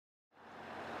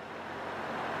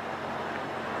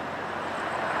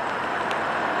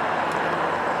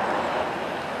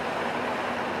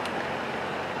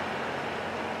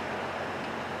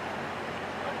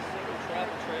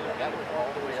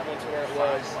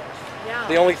Yeah.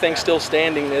 The only thing still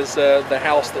standing is the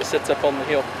house that sits up on the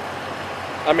hill.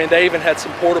 I mean, they even had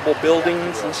some portable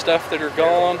buildings and stuff that are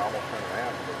gone.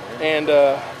 And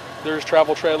there's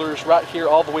travel trailers right here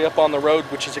all the way up on the road,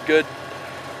 which is a good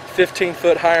 15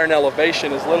 foot higher in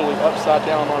elevation, is literally upside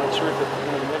down on its roof at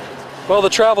one of the entrances. Well, the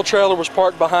travel trailer was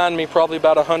parked behind me, probably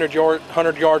about 100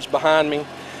 yards behind me.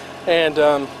 And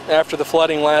after the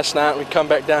flooding last night, we come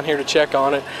back down here to check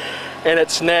on it. And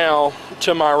it's now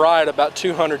to my right about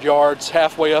 200 yards,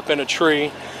 halfway up in a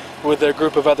tree with a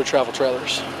group of other travel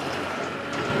trailers.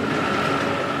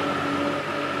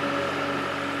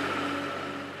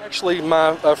 Actually,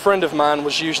 a friend of mine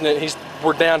was using it.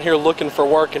 We're down here looking for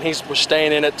work, and he was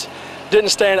staying in it. Didn't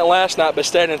stay in it last night, but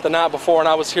stayed in it the night before, and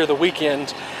I was here the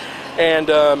weekend. And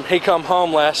he come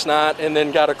home last night and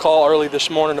then got a call early this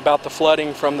morning about the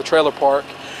flooding from the trailer park.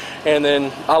 And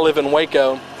then I live in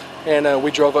Waco, and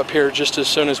we drove up here just as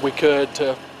soon as we could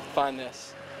to find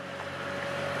this.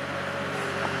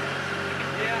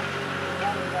 Yeah.